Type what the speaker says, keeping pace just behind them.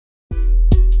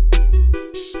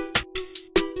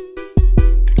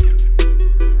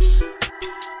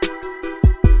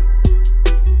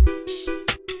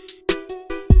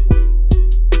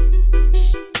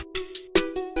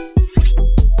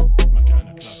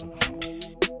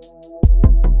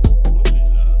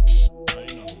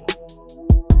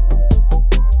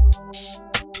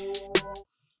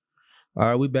All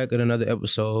right, we back at another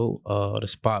episode of The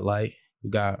Spotlight.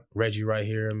 We got Reggie right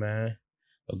here, man.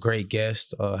 A great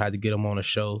guest. Had to get him on the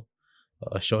show.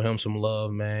 Show him some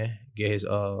love, man. Get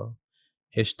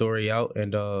his story out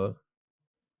and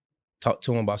talk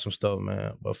to him about some stuff,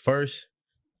 man. But first,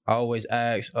 I always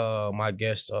ask my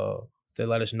guests to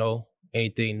let us know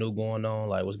anything new going on,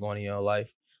 like what's going on in your life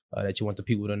that you want the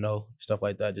people to know, stuff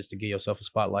like that, just to give yourself a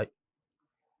spotlight.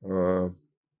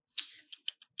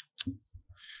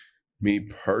 Me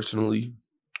personally,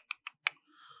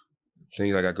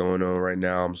 things I got going on right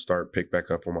now, I'm start pick back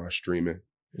up on my streaming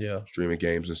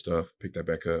games and stuff. Pick that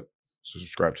back up. So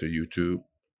subscribe to YouTube.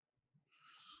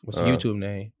 What's the YouTube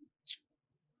name?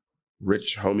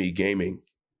 Rich Homie Gaming.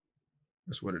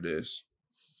 That's what it is.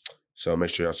 So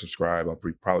make sure y'all subscribe. I'll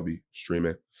probably be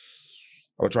streaming.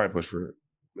 I'm gonna try and push for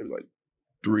maybe like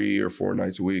 3 or 4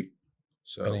 nights a week.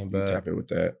 So you can tap in with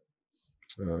that.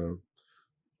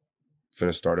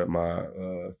 Finna start up my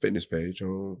fitness page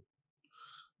on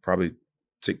probably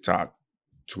TikTok,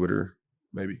 Twitter,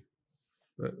 maybe.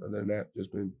 But other than that,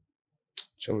 just been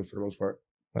chilling for the most part.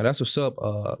 Well, that's what's up.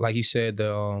 Like you said,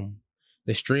 the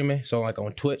streaming, so like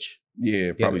on Twitch.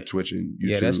 Yeah, probably Twitch and YouTube.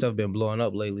 Yeah, that stuff been blowing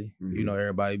up lately. Mm-hmm. You know,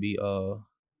 everybody be on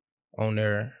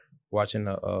there watching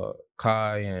the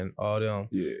Kai and all them.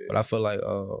 Yeah. But I feel like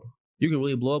you can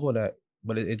really blow up on that.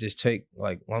 But it just take,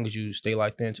 like, long as you stay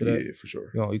locked into that. Yeah, for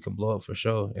sure. You know, you can blow up for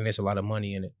sure. And there's a lot of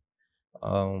money in it.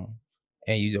 And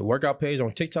you do a workout page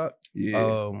on TikTok.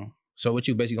 Yeah. So what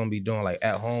you basically gonna be doing, like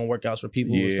at home workouts for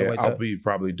people? Yeah, and stuff like I'll that? be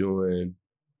probably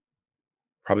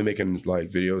making like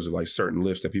videos of like certain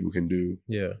lifts that people can do.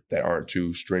 Yeah. That aren't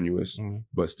too strenuous,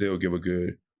 but still give a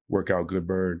good workout, good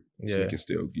burn. Yeah. So you can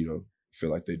still, feel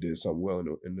like they did something well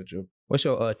in the gym. What's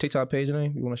your TikTok page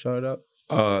name? You want to shout it out?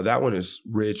 That one is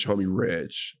Rich Homie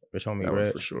Reg. Rich Homie Reg.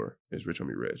 One for sure. It's Rich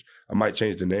Homie Reg. I might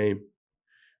change the name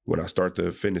when I start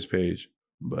the fitness page,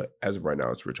 but as of right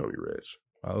now, it's Rich Homie Reg.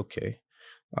 Okay.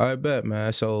 All right, bet,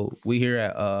 man. So we here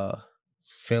at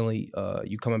Finley.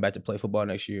 You coming back to play football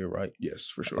next year, right? Yes,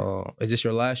 for sure. Is this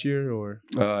your last year or?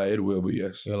 It will be,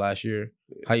 yes. Your last year.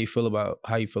 Yeah. How you feel about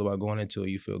going into it?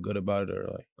 You feel good about it or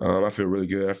like? I feel really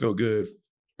good. I feel good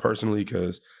personally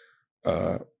because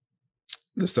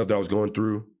the stuff that I was going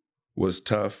through was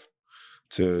tough.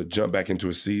 To jump back into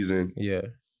a season,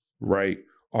 right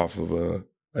off of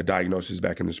a diagnosis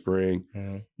back in the spring,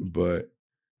 but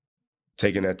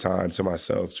taking that time to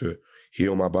myself to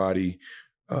heal my body,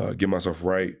 get myself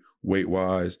right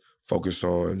weight-wise, focus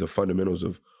on the fundamentals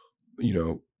of,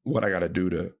 what I got to do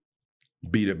to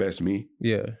be the best me.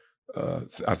 Yeah.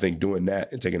 I think doing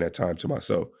that and taking that time to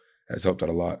myself has helped out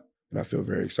a lot, and I feel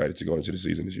very excited to go into the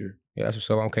season this year. Yeah, that's what's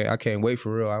up. Okay, I can't wait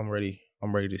for real. I'm ready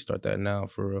to start that now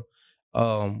for real.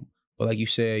 But like you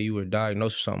said, you were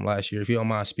diagnosed with something last year. If you don't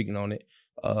mind speaking on it,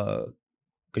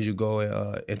 could you go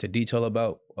into detail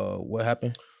about what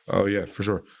happened? Oh yeah, for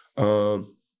sure.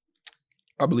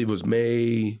 I believe it was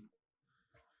May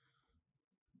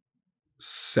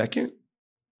 2nd.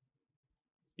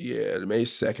 Yeah, May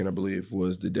 2nd, I believe,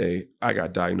 was the day I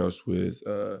got diagnosed with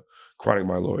chronic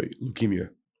myeloid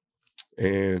leukemia.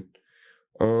 And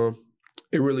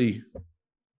it really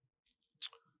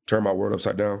turned my world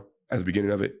upside down at the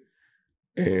beginning of it.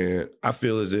 And I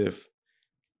feel as if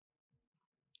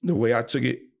the way I took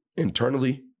it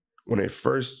internally when it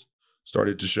first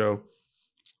started to show,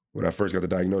 when I first got the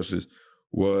diagnosis,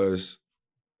 was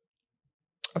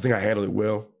I think I handled it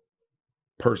well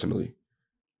personally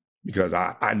because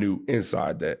I knew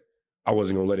inside that I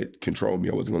wasn't going to let it control me.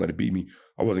 I wasn't going to let it beat me.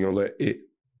 I wasn't going to let it,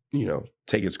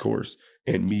 take its course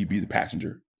and me be the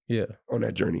passenger on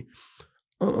that journey.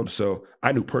 So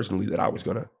I knew personally that I was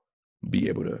going to be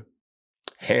able to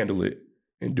handle it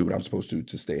and do what I'm supposed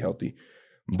to stay healthy.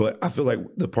 But I feel like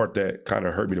the part that kind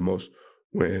of hurt me the most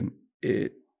when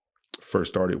it first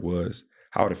started was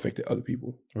how it affected other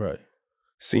people. Right.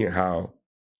 Seeing how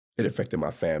it affected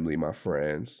my family, my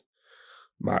friends,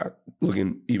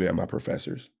 looking even at my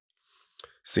professors,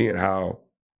 seeing how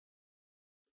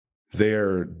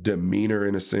their demeanor,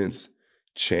 in a sense,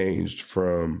 changed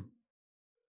from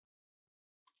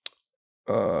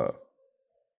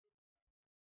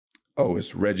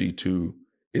it's Reggie to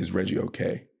is Reggie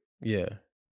okay? Yeah.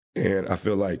 And I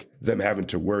feel like them having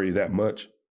to worry that much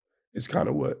is kind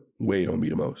of what weighed on me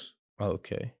the most.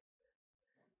 Okay.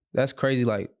 That's crazy,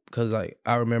 because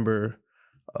I remember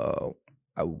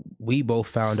we both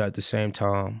found out at the same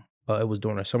time. It was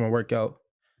during a summer workout.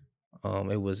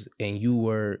 It was, and you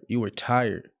were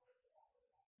tired.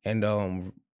 And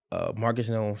Marcus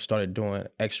and them started doing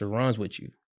extra runs with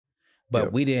you.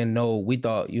 But we didn't know. We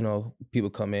thought, people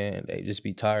come in, they just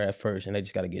be tired at first and they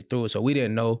just got to get through it. So we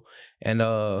didn't know. And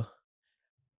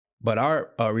But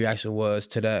our reaction was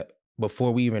to that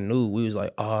before we even knew. We was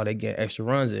like, oh, they get extra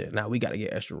runs in. Now we got to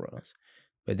get extra runs.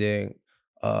 But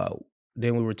uh,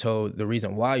 then we were told the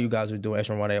reason why you guys were doing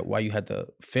extra run, why you had to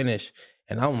finish.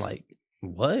 And I'm like,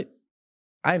 what?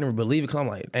 I didn't even believe it because I'm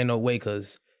like, ain't no way.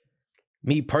 Because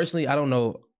me personally, I don't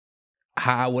know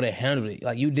how I would have handled it.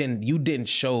 Like you didn't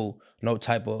show no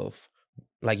type of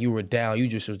like you were down. You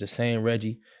just was the same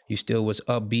Reggie. You still was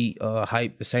upbeat,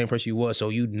 hype, the same person you was. So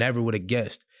you never would have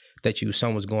guessed that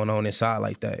something was going on inside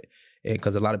like that. And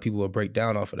because a lot of people would break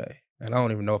down off of that. And I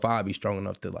don't even know if I'd be strong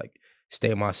enough to like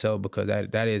stay myself because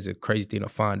that is a crazy thing to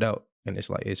find out. And it's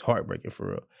like, it's heartbreaking for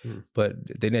real. But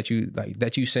then that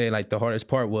you say like the hardest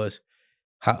part was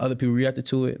how other people reacted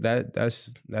to it.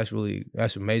 That's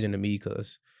amazing to me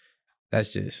because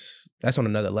that's on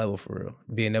another level for real.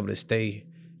 Being able to stay,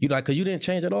 cause you didn't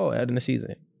change at all at the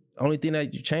season. Only thing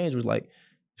that you changed was like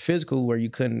physical, where you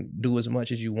couldn't do as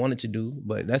much as you wanted to do.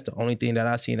 But that's the only thing that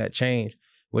I seen that changed,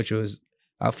 which was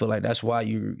I feel like that's why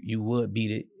you would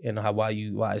beat it, and why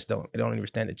it don't even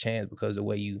stand a chance because the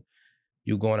way you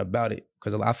going about it.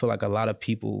 Because I feel like a lot of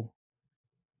people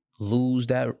lose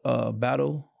that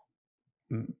battle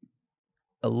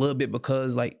a little bit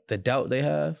because like the doubt they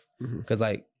have. Because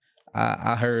like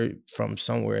I heard from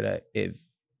somewhere that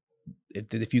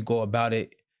if you go about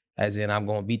it as in I'm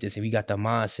gonna beat this, if you got the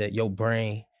mindset, your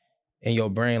brain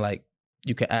like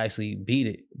you can actually beat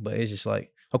it. But it's just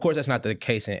like, of course that's not the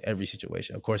case in every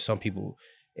situation. Of course some people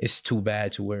it's too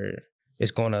bad to where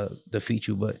it's gonna defeat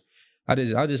you. But I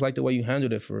just like the way you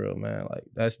handled it for real, man. Like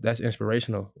that's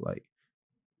inspirational. Like,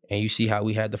 and you see how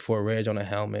we had the 4 Reg on the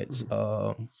helmets.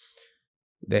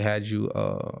 They had you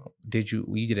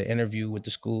we did an interview with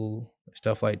the school,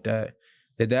 stuff like that.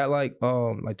 Did that like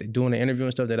doing the interview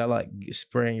and stuff, did that like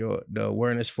spreading the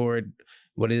awareness for it?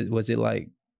 Was it like,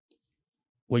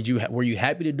 were you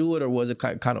happy to do it, or was it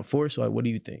kind of forced? Like, what do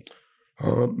you think?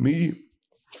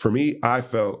 For me, I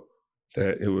felt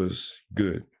that it was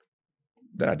good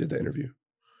that I did the interview.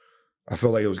 I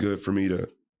felt like it was good for me to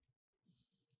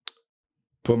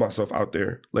put myself out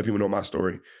there, let people know my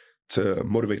story, to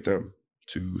motivate them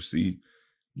to see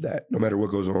that no matter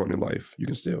what goes on in life, you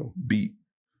can still beat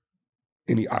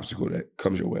any obstacle that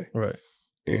comes your way. Right.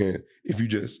 And if you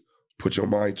just put your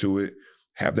mind to it,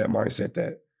 have that mindset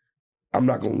that I'm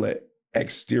not going to let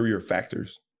exterior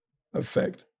factors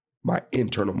affect my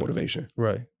internal motivation.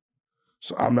 Right.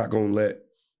 So I'm not going to let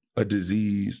a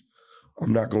disease,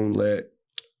 I'm not going to let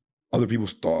other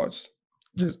people's thoughts,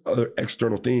 just other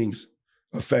external things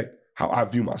affect how I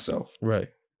view myself. Right.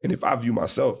 And if I view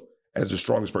myself as the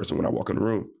strongest person when I walk in the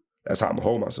room, that's how I'm gonna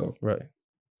hold myself. Right.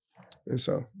 And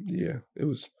so, yeah,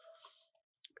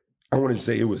 I wouldn't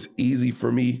say it was easy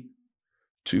for me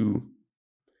to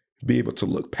be able to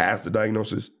look past the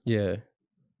diagnosis. Yeah.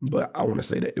 But I want to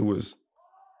say that it was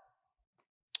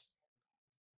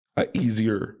an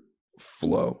easier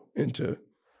flow into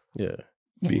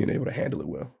being able to handle it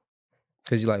well.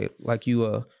 Because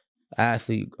you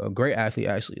athlete, a great athlete,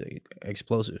 actually, like,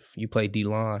 explosive. You play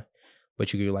D-line,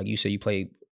 but you like you said, you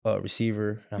played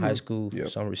receiver in high school,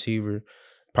 some receiver,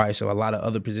 probably a lot of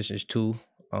other positions too.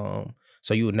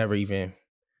 So you would never even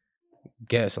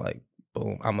guess like,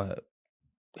 boom,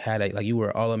 like you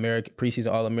were All-American,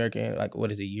 preseason All-American, like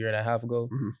what is it, a year and a half ago,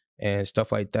 and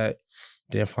stuff like that.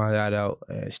 Then find that out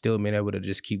and still being able to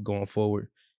just keep going forward.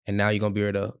 And now you're gonna be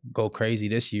able to go crazy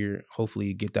this year.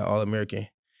 Hopefully, get that All-American,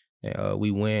 and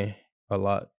we win a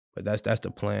lot. But that's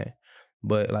the plan.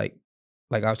 But like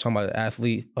I was talking about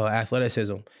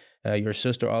athleticism. Your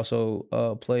sister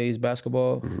also plays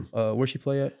basketball. Where she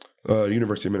play at?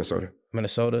 University of Minnesota.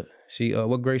 Minnesota. She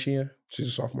what grade she in? She's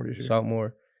a sophomore this year.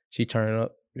 Sophomore. She turning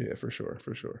up. Yeah, for sure.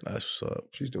 That's what's up.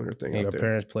 She's doing her thing. And out your there.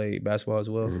 parents played basketball as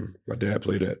well. My dad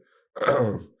played at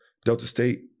Delta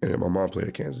State, and then my mom played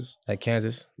at Kansas. At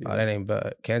Kansas? Yeah. Oh, that ain't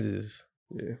bad. Kansas is.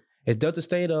 Yeah. Is Delta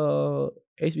State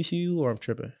HBCU, or I'm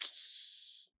tripping?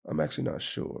 I'm actually not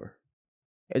sure.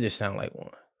 It just sounded like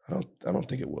one. I don't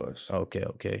think it was.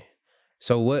 Okay.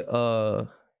 So what? I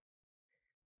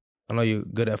know you're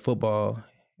good at football,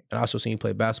 and I also seen you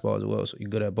play basketball as well. So you're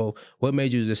good at both. What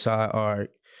made you decide? All right,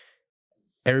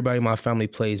 everybody in my family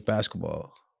plays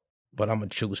basketball, but I'm gonna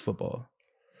choose football.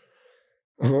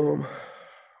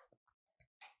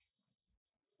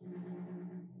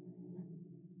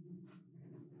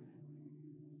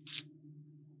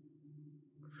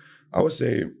 I would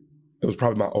say it was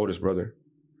probably my oldest brother,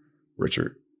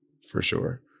 Richard, for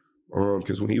sure.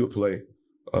 Because when he would play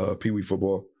Pee Wee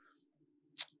football,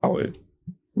 I would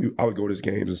go to his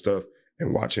games and stuff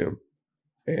and watch him,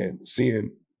 and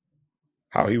seeing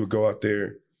how he would go out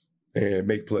there and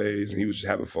make plays and he was just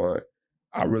having fun.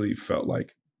 I really felt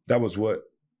like that was what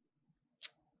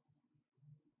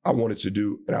I wanted to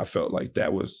do, and I felt like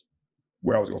that was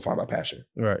where I was gonna find my passion.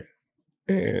 Right.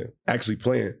 And actually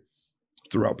playing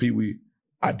throughout Pee Wee,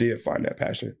 I did find that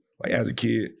passion. Like as a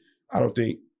kid, I don't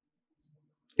think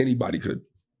anybody could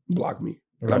block me.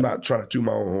 And I'm not trying to toot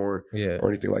my own horn or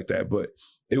anything like that, but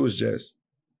it was just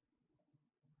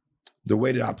the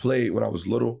way that I played when I was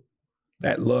little,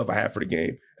 that love I had for the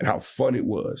game and how fun it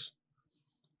was,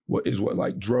 what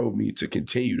like drove me to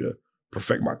continue to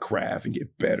perfect my craft and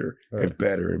get better and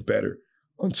better and better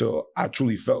until I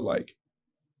truly felt like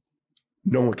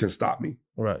no one can stop me.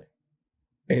 Right.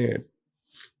 And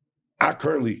I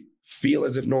currently feel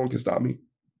as if no one can stop me,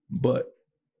 but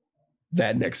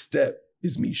that next step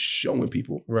is me showing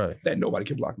people that nobody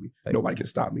can block me. Nobody can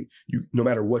stop me. No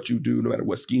matter what you do, no matter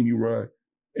what scheme you run,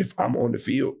 if I'm on the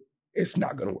field, it's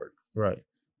not gonna work. Right.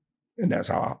 And that's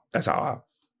how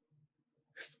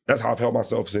I've held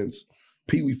myself since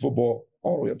Pee Wee football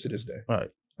all the way up to this day. Right.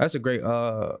 That's a great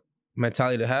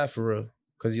mentality to have for real.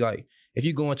 Cause you like, if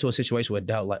you go into a situation with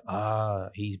doubt, like,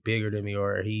 he's bigger than me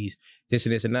or he's this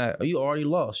and this and that, you already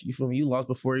lost. You feel me? You lost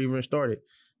before you even started.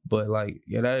 But like,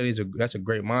 yeah, that's a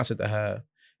great mindset to have.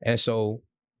 And so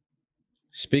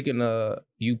speaking of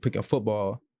you picking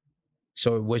football,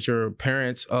 so was your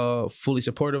parents fully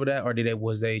supportive of that, or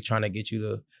was they trying to get you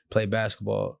to play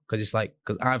basketball? Because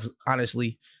I've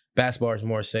honestly, basketball is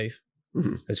more safe.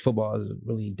 Because football is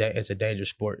it's a dangerous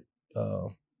sport,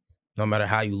 no matter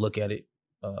how you look at it.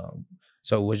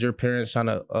 So was your parents trying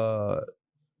to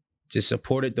just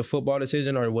supported the football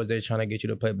decision, or was they trying to get you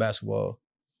to play basketball?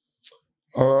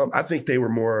 I think they were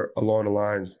more along the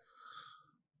lines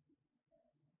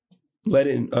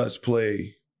letting us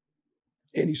play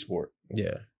any sport.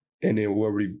 Yeah. And then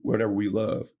whatever we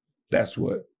love, that's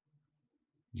what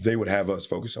they would have us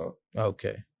focus on.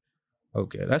 Okay.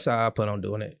 That's how I plan on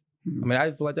doing it. I mean,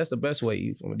 I feel like that's the best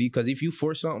way, because if you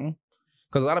force something,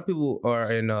 because a lot of people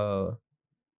are in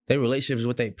their relationships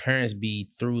with their parents be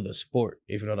through the sport,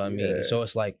 if you know what I mean. So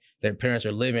it's like their parents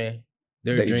are living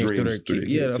their dreams through their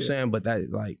kids. You know what I'm saying? But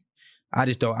that, like, I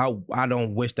just don't, I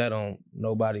don't wish that on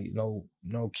nobody, no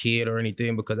kid or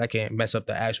anything, because that can mess up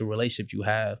the actual relationship you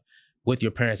have with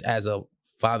your parents as a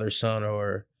father-son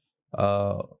or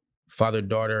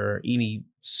father-daughter or any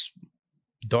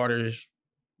daughter's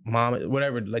mom,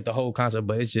 whatever, like the whole concept.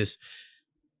 But it's just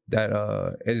that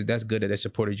that's good that they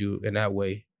supported you in that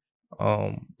way.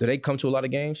 Do they come to a lot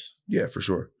of games? Yeah, for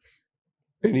sure.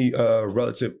 Any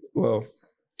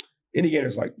any game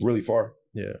that's like really far,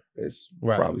 it's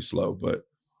probably slow, but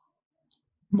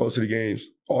most of the games,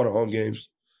 all the home games,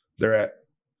 they're at.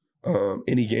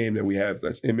 Any game that we have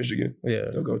that's in Michigan,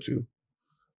 they'll go to.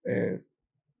 And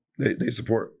they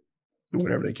support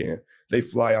whenever they can. They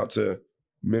fly out to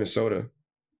Minnesota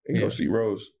and go see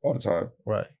Rose all the time.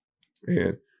 Right.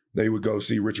 And they would go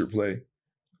see Richard play,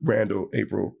 Randall,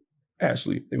 April,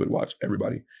 Ashley. They would watch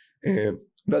everybody. And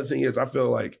another thing is, I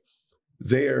feel like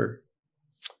they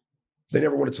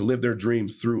never wanted to live their dream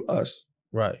through us.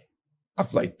 Right. I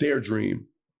feel like their dream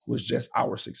was just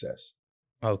our success.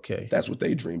 Okay. That's what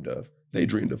they dreamed of. They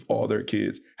dreamed of all their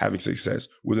kids having success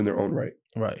within their own right.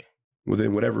 Right.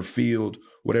 Within whatever field,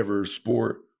 whatever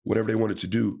sport, whatever they wanted to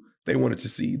do, they wanted to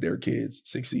see their kids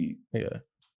succeed. Yeah.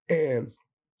 And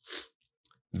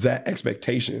that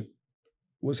expectation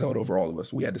was held over all of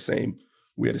us. We had the same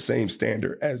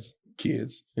standard as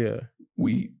kids. Yeah.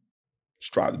 We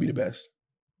strive to be the best,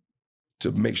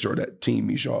 to make sure that Team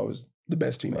Mishaw is the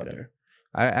best team out there.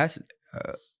 That's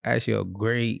actually a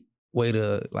great way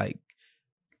to, like,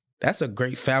 that's a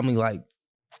great family, like,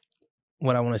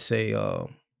 what I want to say,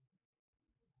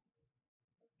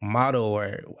 motto,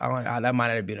 or that might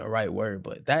not have been the right word,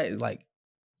 but that is like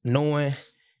knowing,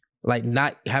 like,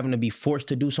 not having to be forced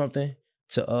to do something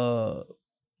to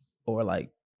or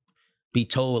like be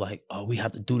told, like, oh, we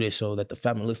have to do this so that the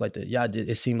family looks like that.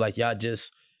 It seemed like y'all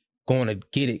just going to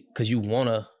get it because you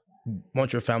want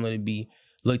your family to be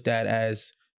looked at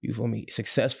as, you feel me,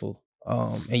 successful.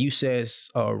 And you said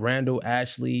Randall,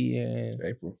 Ashley, and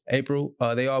April.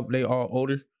 They all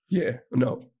older? Yeah.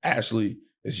 No, Ashley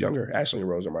is younger. Ashley and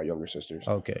Rose are my younger sisters.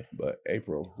 Okay. But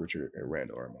April, Richard, and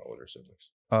Randall are my older siblings.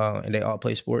 And they all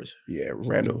play sports? Yeah.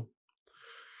 Randall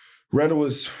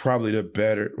was probably the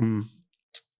better,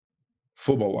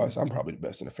 football-wise, I'm probably the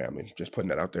best in the family, just putting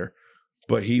that out there.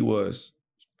 But he was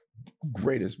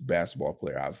greatest basketball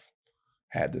player I've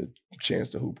had the chance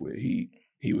to hoop with. He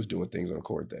was doing things on the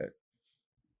court that,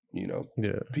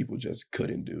 people just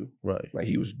couldn't do. Right. Like,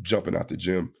 he was jumping out the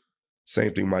gym.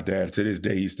 Same thing, my dad. To this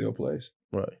day, he still plays.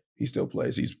 Right. He still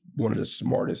plays. He's one of the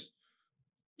smartest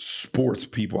sports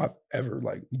people I've ever,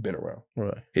 like, been around.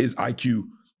 Right. His IQ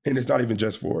And it's not even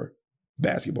just for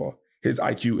basketball. His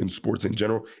IQ in sports in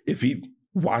general, if he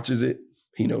watches it,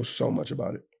 he knows so much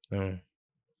about it. Mm.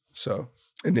 So,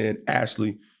 and then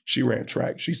Ashley, she ran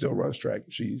track. She still runs track.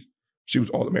 She was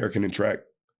All-American in track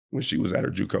when she was at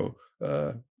her JUCO,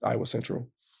 Iowa Central.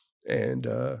 And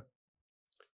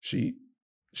she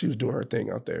was doing her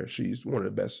thing out there. She's one of the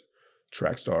best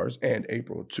track stars, and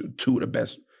April, two of the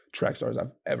best track stars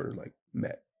I've ever like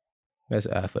met. That's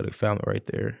an athletic family right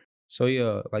there. So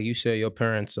yeah, like you said, your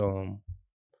parents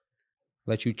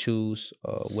let you choose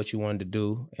what you wanted to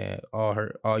do, and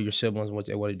all your siblings what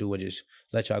they want to do would just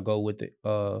let y'all go with it.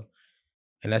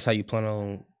 And that's how you plan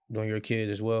on doing your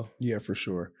kids as well. Yeah, for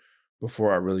sure.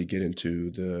 Before I really get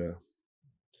into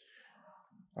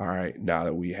all right, now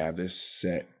that we have this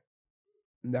set,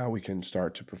 now we can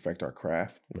start to perfect our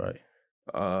craft. Right.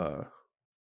 I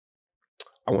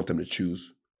want them to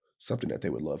choose something that they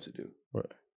would love to do. Right.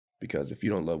 Because if you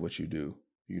don't love what you do,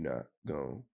 you're not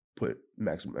going to put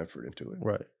maximum effort into it.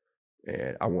 Right.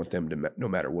 And I want them to, no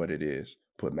matter what it is,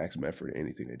 put maximum effort in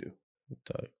anything they do.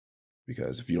 Tight.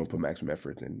 Because if you don't put maximum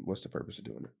effort, then what's the purpose of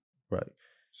doing it? Right.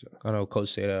 So I know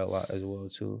Coach say that a lot as well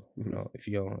too. Mm-hmm. You know, if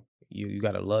you don't, you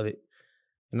gotta love it,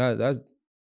 and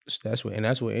that's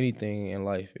what anything in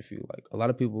life. If you like, a lot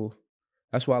of people,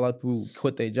 that's why a lot of people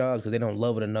quit their jobs because they don't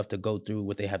love it enough to go through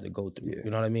what they have to go through. Yeah.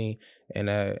 You know what I mean? And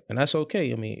that's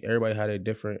okay. I mean, everybody had a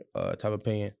different type of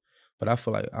opinion, but I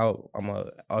feel like I'm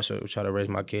also try to raise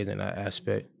my kids in that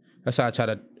aspect. That's how I try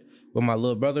to. With my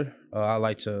little brother, I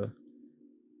like to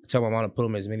tell my mom to put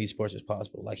him in as many sports as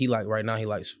possible. Like right now he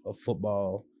likes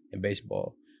football and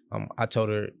baseball. I told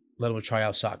her let him try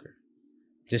out soccer,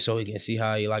 just so he can see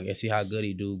how he like and see how good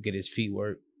he do, get his feet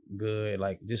work good,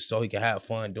 like just so he can have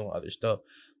fun doing other stuff.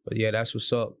 But yeah, that's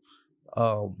what's up.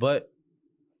 But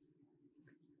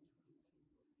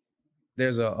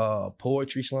there's a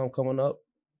poetry slam coming up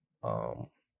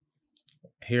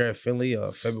here in Philly,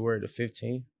 February the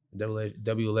 15th.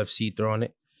 WLFC throwing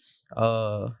it.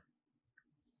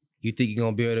 You think you're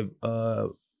gonna be able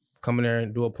to come in there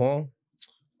and do a poem?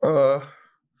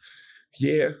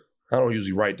 Yeah. I don't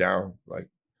usually write down like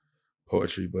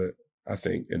poetry, but I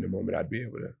think in the moment I'd be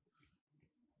able to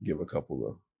give a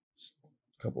couple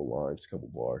lines, couple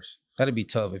bars. That'd be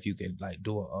tough if you could like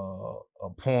do a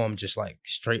poem just like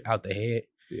straight out the head.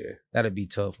 Yeah. That'd be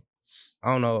tough.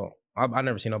 I don't know. I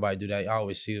never seen nobody do that. I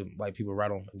always see like people write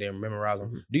them and then memorize them.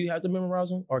 Mm-hmm. Do you have to memorize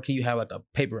them, or can you have like a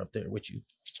paper up there with you?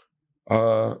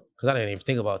 Because I didn't even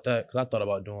think about that. Because I thought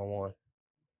about doing one.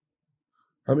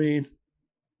 I mean,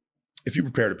 if you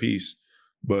prepared a piece,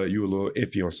 but you were a little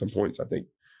iffy on some points, I think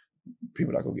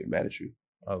people are not gonna get mad at you.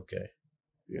 Okay.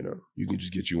 You know, you can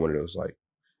just get you one of those like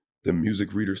the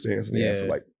music reader stands and they have for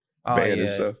like band and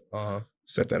stuff.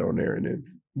 Set that on there and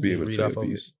then be able to tell a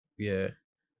piece. Yeah.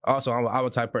 Also, I'm a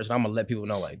type of person. I'm gonna let people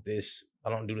know like this.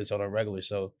 I don't do this on a regular,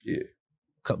 so yeah,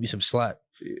 cut me some slack.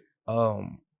 Yeah.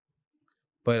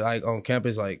 But like on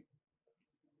campus, like,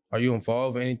 are you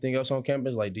involved in anything else on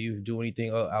campus? Like, do you do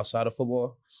anything outside of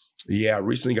football? Yeah, I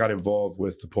recently got involved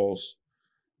with the Pulse,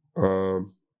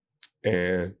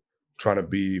 and trying to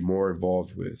be more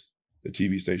involved with the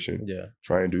TV station. Yeah,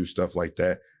 try and do stuff like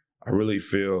that. I really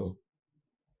feel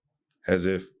as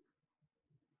if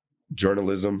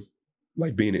journalism,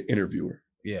 like being an interviewer,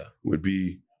 would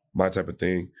be my type of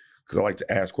thing because I like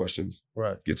to ask questions,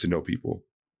 right? Get to know people,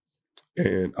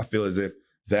 and I feel as if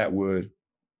that would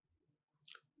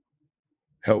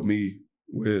help me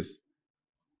with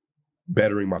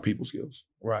bettering my people skills,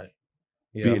 right?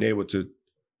 Yeah. Being able to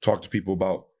talk to people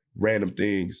about random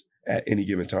things at any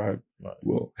given time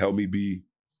will help me be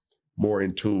more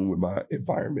in tune with my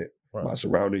environment, my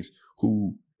surroundings,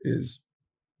 who is,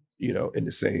 in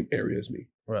the same area as me,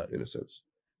 in a sense.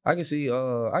 I can see,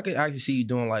 I can actually see you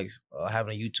doing like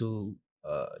having a YouTube,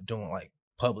 doing like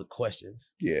public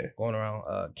questions, going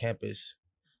around campus,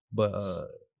 but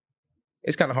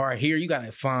it's kind of hard here. You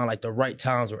gotta find like the right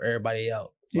times where everybody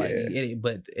out, like,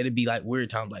 but it'd be like weird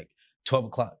times, like 12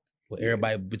 o'clock with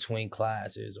everybody between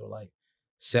classes, or like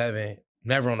 7.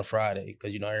 Never on a Friday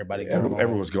because everybody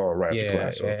everyone's going right after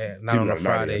class. So not on a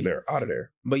Friday. They're out of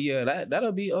there. But yeah,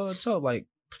 that'll be tough. Like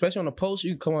especially on the post,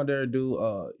 you can come out there and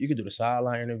do you can do the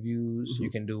sideline interviews. Mm-hmm. You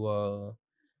can do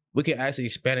we can actually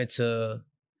expand it to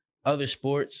other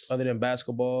sports other than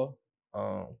basketball.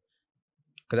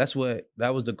 Cause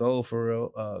that was the goal for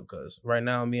real. Cause right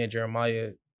now me and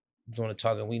Jeremiah doing the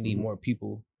talking, we need more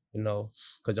people,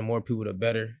 cause the more people the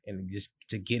better, and just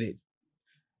to get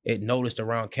it noticed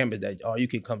around campus that you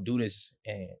can come do this.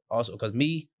 And also cause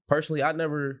me personally, I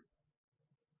never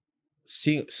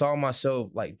saw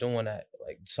myself like doing that,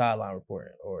 like sideline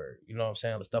reporting or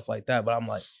stuff like that. But I'm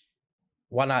like,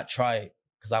 why not try it?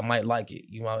 Because I might like it,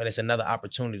 you know, and it's another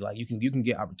opportunity. Like you can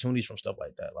get opportunities from stuff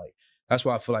like that. Like that's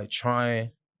why I feel like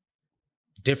trying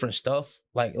different stuff.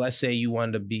 Like let's say you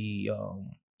wanted to be, oh,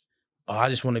 I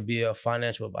just want to be a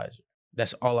financial advisor.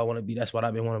 That's all I want to be. That's what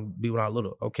I've been wanting to be when I was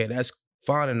little. Okay, that's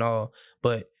fine and all,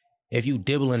 but if you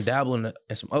dibble and dabble in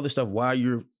some other stuff while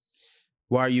you're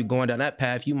going down that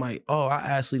path, you might, oh, I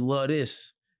actually love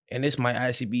this, and this might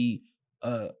actually be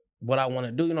what I want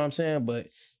to do. You know what I'm saying? But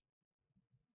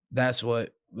that's why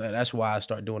I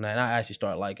start doing that, and I actually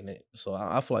start liking it. So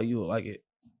I feel like you would like it,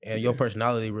 and your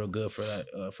personality real good for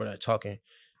that talking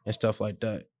and stuff like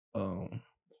that.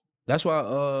 That's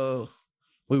why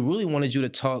we really wanted you to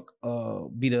talk,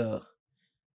 be the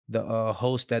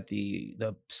host at the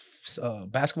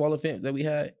basketball event that we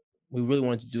had. We really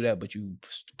wanted to do that, but you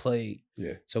played.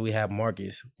 Yeah. So we have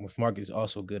Marcus. Marcus is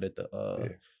also good at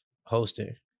the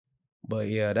hosting. But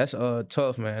yeah, that's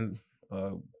tough, man.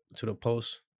 To the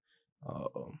post.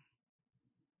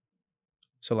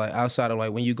 So like outside of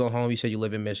like when you go home, you said you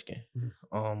live in Michigan.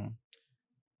 Mm-hmm.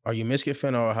 Are you Michigan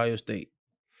fan or Ohio State?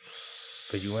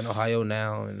 Because you in Ohio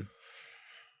now, and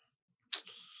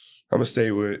I'm gonna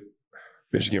stay with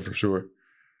Michigan for sure.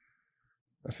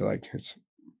 I feel like it's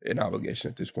an obligation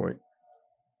at this point.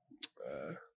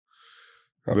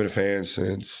 I've been a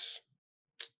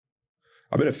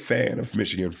fan of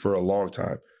Michigan for a long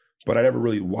time, but I never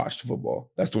really watched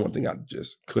football. That's the one thing I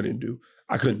just couldn't do.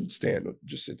 I couldn't stand to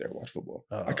just sit there and watch football.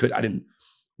 I didn't,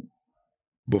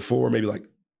 before maybe like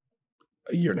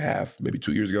a year and a half, maybe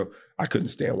 2 years ago, I couldn't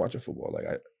stand watching football. Like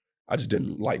I just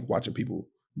didn't like watching people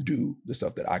do the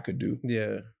stuff that I could do.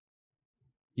 Yeah.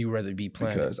 You rather be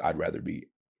playing because I'd rather be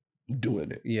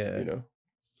doing it. Yeah. You know.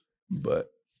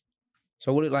 But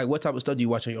so what type of stuff do you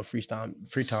watch on your free time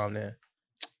then?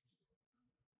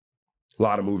 A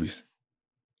lot of movies.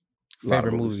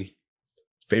 Favorite movie?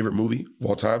 Favorite movie of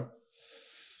all time?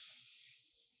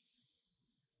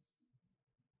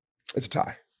 It's a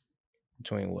tie.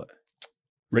 Between what?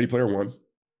 Ready Player One.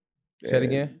 Say it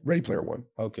again? Ready Player One.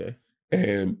 Okay.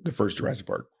 And the first Jurassic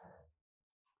Park.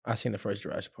 I seen the first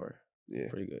Jurassic Park. Yeah.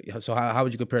 Pretty good. So how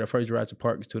would you compare the first Jurassic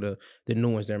Park to the new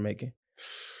ones they're making?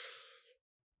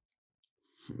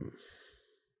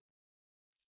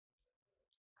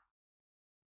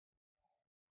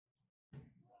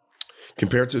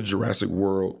 Compared to Jurassic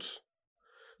Worlds,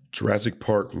 Jurassic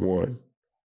Park 1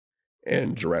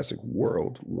 and Jurassic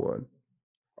World 1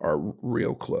 are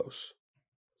real close.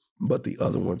 But the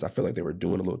other ones, I feel like they were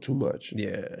doing a little too much.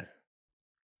 Yeah.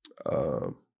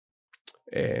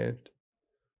 And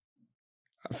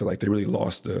I feel like they really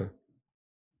lost the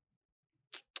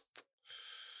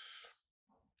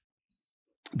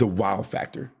wow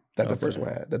factor that the first one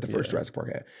had, that the first Jurassic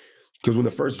Park had. Because when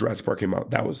the first Jurassic Park came out,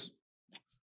 that was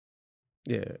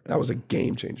a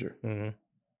game changer. Mm-hmm.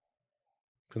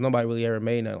 Because nobody really ever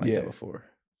made nothing like that before.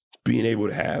 Being able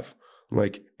to have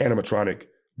like animatronic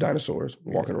dinosaurs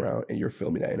walking around and you're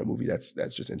filming that in a movie, that's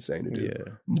just insane to do.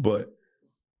 Yeah. But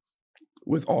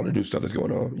with all the new stuff that's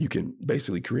going on, you can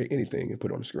basically create anything and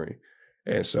put it on the screen.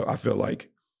 And so I feel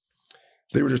like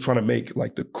they were just trying to make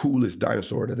like the coolest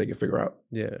dinosaur that they could figure out.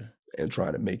 Yeah. And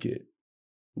trying to make it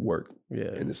work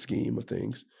in the scheme of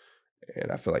things.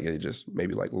 And I feel like it just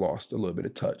maybe like lost a little bit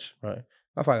of touch. Right.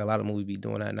 I feel like a lot of movies be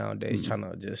doing that nowadays, trying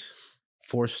to just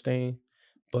force things.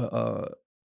 But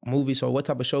movies, so what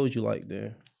type of shows you like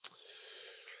then?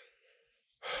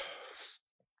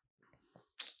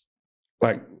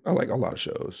 Like, I like a lot of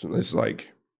shows.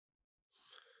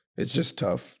 It's just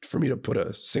tough for me to put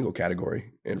a single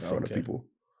category in front of people.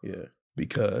 Yeah.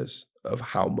 Because of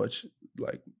how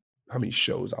many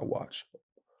shows I watch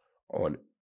on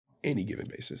any given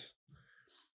basis.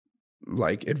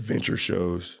 Like adventure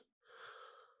shows,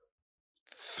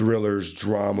 thrillers,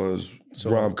 dramas,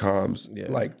 rom-coms,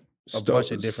 like a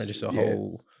bunch of different, just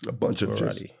a bunch of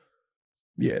variety.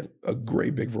 A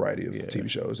great big variety of TV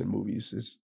shows and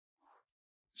movies.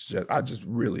 I just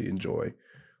really enjoy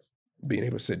being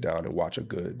able to sit down and watch a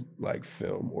good like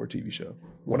film or TV show,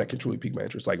 one that can truly pique my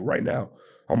interest. Like right now,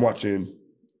 I'm watching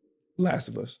Last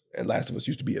of Us, and Last of Us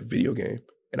used to be a video game,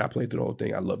 and I played through the whole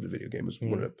thing. I loved the video game. It was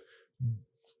one of the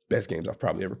best games I've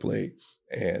probably ever played,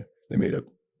 and they made a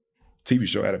TV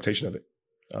show adaptation of it.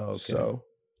 Oh, okay. So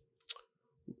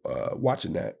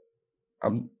watching that,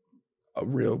 I'm a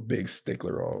real big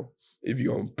stickler on if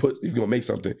you're gonna make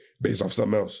something based off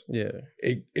something else,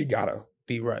 it gotta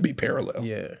be parallel.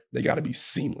 Yeah. They gotta be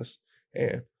seamless.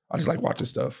 And I just like watching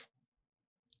stuff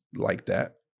like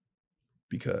that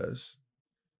because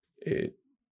it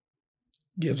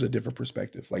gives a different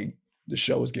perspective. Like the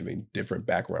show is giving different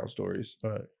background stories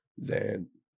than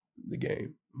the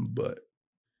game, but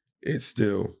it's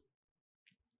still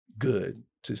good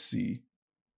to see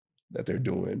that they're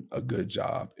doing a good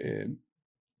job in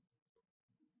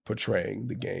portraying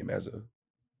the game as a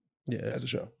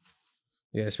show.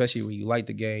 Yeah, especially when you like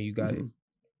the game, you got Mhm.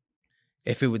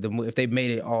 it. If they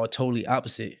made it all totally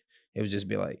opposite, it would just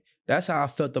be like, that's how I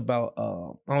felt about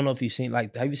I don't know if you've seen,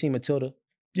 like, have you seen Matilda?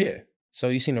 Yeah. So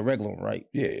you seen the regular one, right?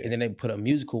 Yeah. And then they put a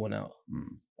musical one out.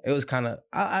 Mm. It was kind of,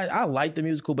 I like the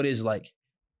musical, but it's like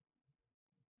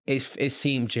it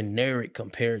seemed generic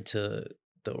compared to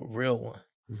the real one.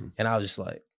 Mhm. And I was just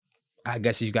like, I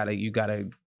guess you gotta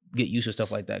get used to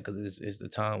stuff like that because it's the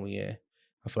time we in.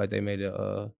 I feel like they made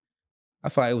I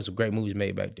feel like it was some great movies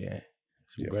made back then.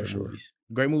 Some Yeah, great for sure. movies.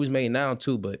 Great movies made now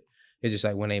too, but it's just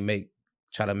like when they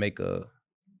try to make a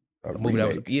movie that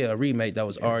was, remake. a remake that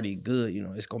was Yeah. already good, you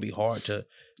know, it's gonna be hard to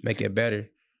make it better.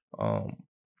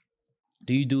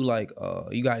 Do you do like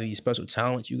you got any special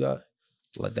talents you got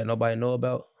like that nobody know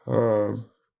about?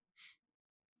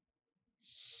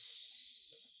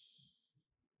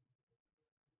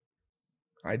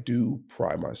 I do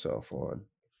pride myself on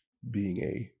being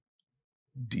a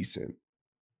decent,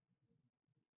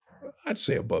 I'd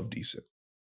say above decent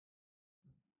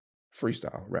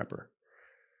freestyle rapper.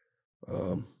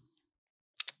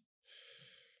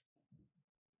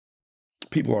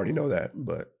 People already know that,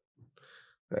 but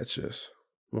that's just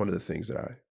one of the things that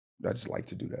I just like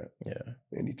to do that. Yeah.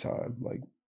 Anytime, like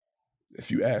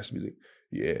if you ask me, like,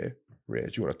 yeah,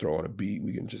 Reg, you want to throw on a beat?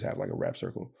 We can just have like a rap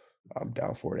circle. I'm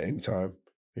down for it anytime,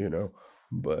 you know.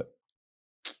 But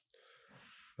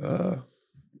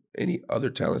any other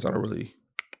talents, I don't really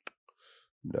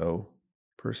know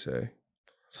per se.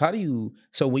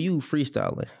 So when you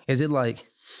freestyling, is it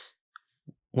like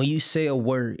when you say a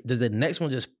word, does the next one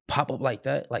just pop up like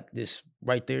that, like this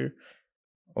right there?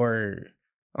 Or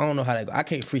I don't know how that go. I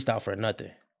can't freestyle for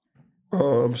nothing.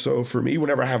 So for me,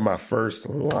 whenever I have my first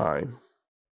line,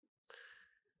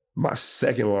 my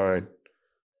second line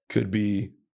could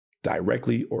be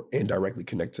directly or indirectly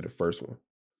connected to the first one.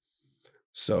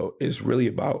 So it's really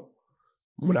about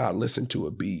when I listen to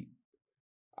a beat,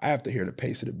 I have to hear the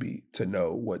pace of the beat to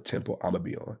know what tempo I'm gonna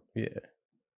be on. Yeah.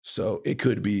 So it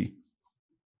could be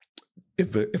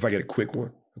if I get a quick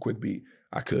beat,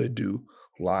 I could do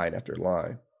line after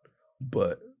line.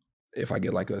 But if I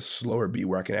get like a slower beat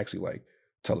where I can actually like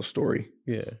tell a story,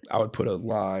 Yeah. I would put a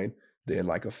line, then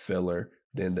like a filler,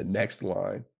 then the next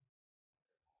line,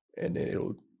 and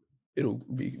then it'll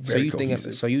be very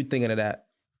cohesive. So you thinking of that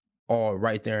all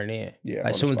right there and then? Yeah,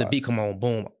 Like as soon as the beat come on,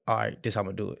 boom, all right, this how I'm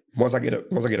gonna do it. Once I get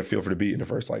a feel for the beat in the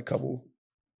first like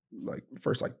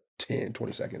 10,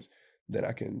 20 seconds, then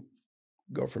I can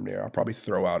go from there. I'll probably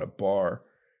throw out a bar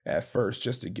at first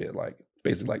just to get like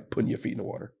basically like putting your feet in the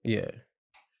water. Yeah.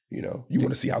 You know, you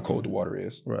want to see how cold the water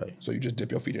is. Right. So you just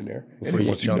dip your feet in there. Before and then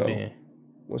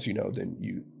once you know, then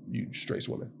you straight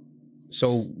swimming.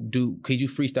 So could you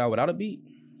freestyle without a beat?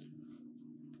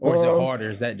 Or is it harder?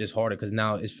 Is that just harder? Because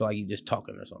now it's feel like you're just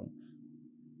talking or something.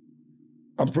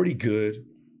 I'm pretty good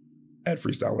at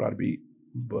freestyle without a beat,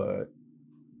 but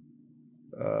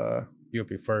you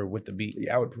prefer with the beat?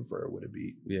 Yeah, I would prefer it with a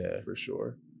beat. Yeah, for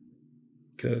sure.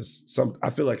 Because I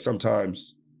feel like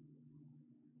sometimes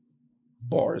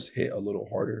bars hit a little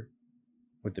harder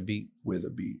with the beat. With a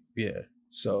beat. Yeah.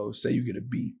 So say you get a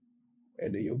beat,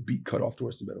 and then your beat cut off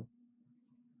towards the middle.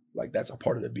 Like that's a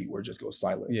part of the beat where it just goes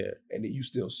silent. Yeah. And then you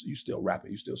still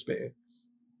rapping, you still spitting.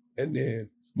 And then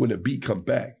when the beat come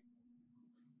back,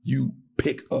 you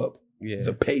pick up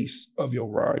the pace of your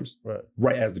rhymes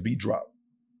right as the beat drop.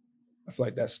 I feel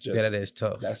like that's just that is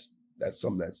tough. That's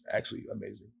something that's actually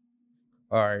amazing.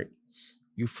 All right.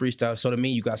 You freestyle. So to me,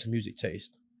 you got some music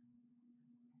taste.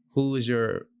 Who is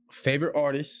your favorite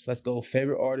artist? Let's go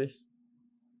favorite artist.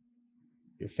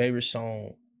 Your favorite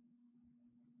song.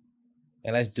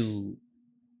 And let's do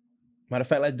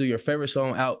your favorite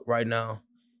song out right now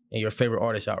and your favorite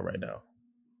artist out right now.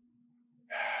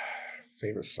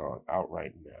 Favorite song out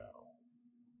right now.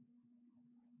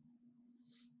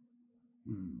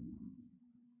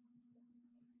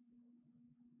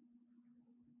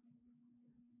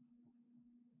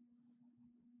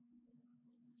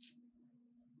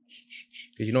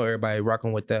 Cause you know everybody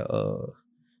rocking with that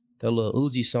little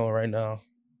Uzi song right now.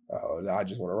 Oh, I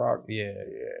just want to rock. Yeah.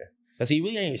 Cause he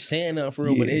really ain't saying nothing for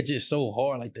real, but it's just so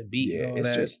hard, like the beat. Yeah, and all it's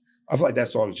that. just. I feel like that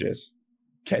song's just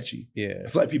catchy. Yeah. I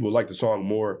feel like people like the song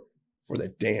more for the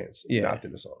dance, not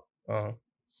than the song.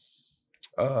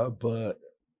 But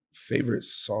favorite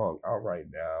song out right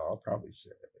now, I'll probably say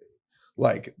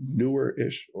like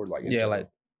newer-ish or like like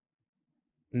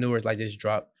newer, like just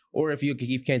dropped. Or if you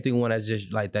can't think of one that's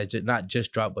just like that, just not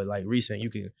just dropped, but like recent, you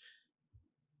can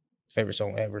Favorite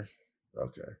song ever?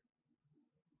 Okay.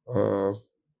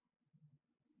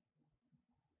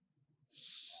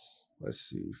 Let's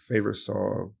see. Favorite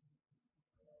song.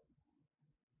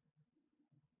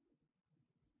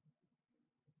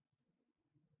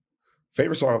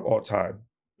 Favorite song of all time.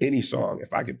 Any song,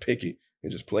 if I could pick it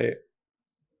and just play it,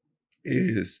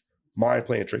 is Mind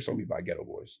Playing Tricks on Me by Ghetto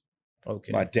Boys.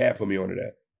 Okay. My dad put me onto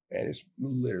that, and it's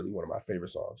literally one of my favorite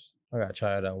songs I gotta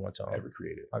try it out one time. ever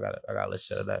created. I gotta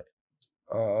listen to that.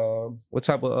 What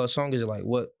type of song is it? Like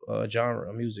what genre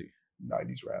of music?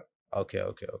 90s rap. Okay.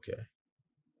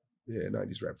 Yeah,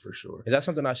 90s rap for sure. Is that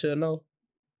something I should know?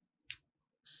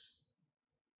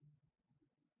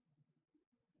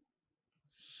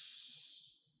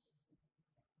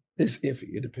 It's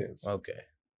iffy. It depends. Okay.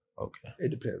 It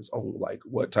depends on like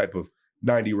what type of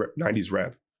 90s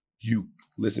rap you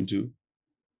listen to.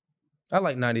 I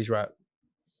like 90s rap.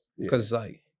 Yeah. Cause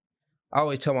like I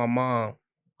always tell my mom,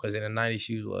 cause in the 90s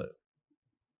she was what?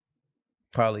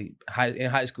 Probably in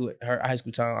high school, her high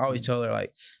school time. I always tell her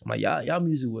like, I'm like, y'all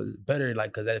music was better,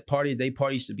 like, cause at parties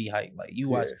used to be hype. Like you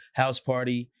watch House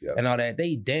Party and all that,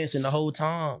 they dancing the whole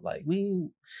time. Like we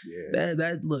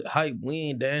that look hype. We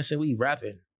ain't dancing, we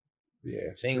rapping.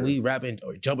 Yeah. Saying we rapping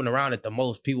or jumping around at the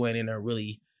most. People ain't in there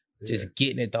really just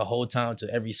getting it the whole time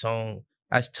to every song.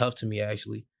 That's tough to me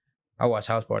actually. I watch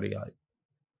House Party like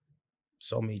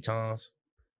so many times.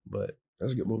 But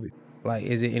that's a good movie. Like,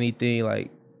 is it anything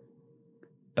like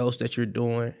else that you're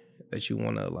doing that you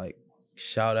want to like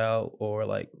shout out or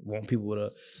like want people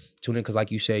to tune in? Because like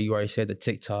you said, you already said the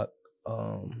TikTok,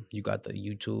 you got the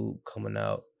YouTube coming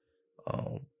out.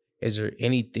 Is there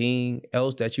anything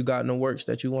else that you got in the works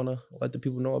that you want to let the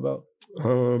people know about?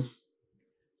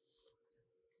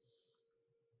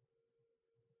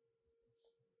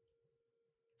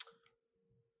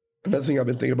 Another thing I've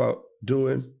been thinking about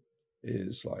doing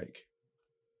is like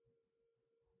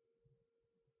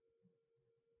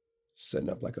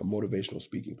setting up like a motivational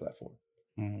speaking platform.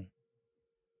 Mm.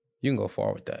 You can go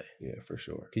far with that. Yeah, for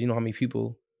sure. Because you know how many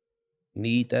people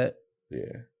need that?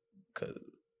 Yeah. Because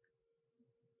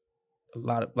a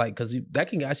lot of, like, because that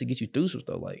can actually get you through some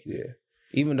stuff. Like,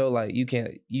 even though, like, you're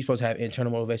supposed to have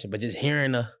internal motivation, but just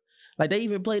hearing like, they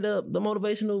even play the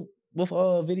motivational with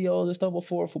videos and stuff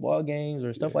before football games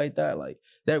or stuff like that. Like,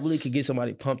 that really could get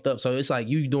somebody pumped up. So it's like, are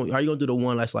you going to do the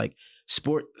one that's like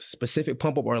sport specific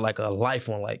pump up or like a life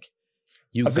one? Like,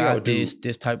 you got this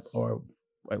type, or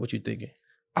like, what you thinking?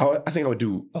 I think I would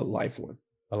do a life one.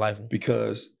 A life one?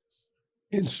 Because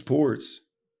in sports,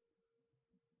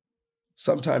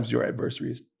 sometimes your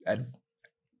adversity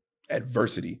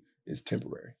is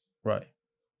temporary. Right.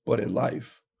 But in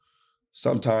life,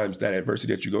 sometimes that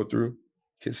adversity that you go through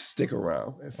can stick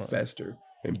around and fester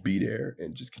and be there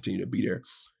and just continue to be there.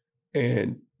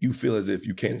 And you feel as if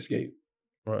you can't escape.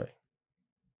 Right.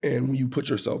 And when you put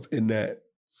yourself in that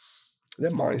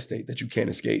mind state that you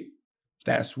can't escape,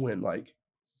 that's when like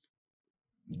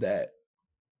that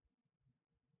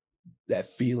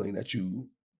feeling that you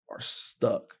are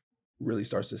stuck really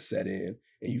starts to set in,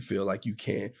 and you feel like you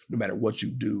can't, no matter what you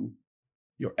do,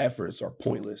 your efforts are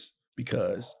pointless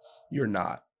because you're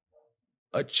not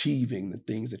achieving the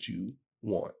things that you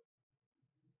want,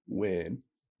 when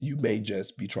you may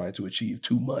just be trying to achieve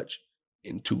too much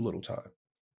in too little time.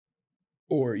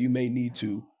 Or you may need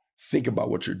to think about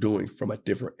what you're doing from a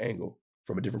different angle,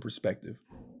 from a different perspective.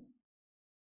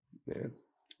 And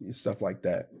stuff like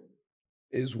that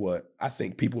is what I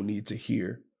think people need to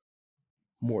hear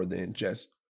more than just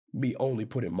me only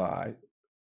putting my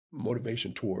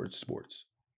motivation towards sports.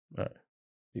 Right.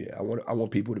 Yeah, I want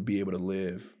people to be able to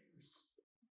live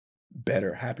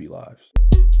better, happy lives.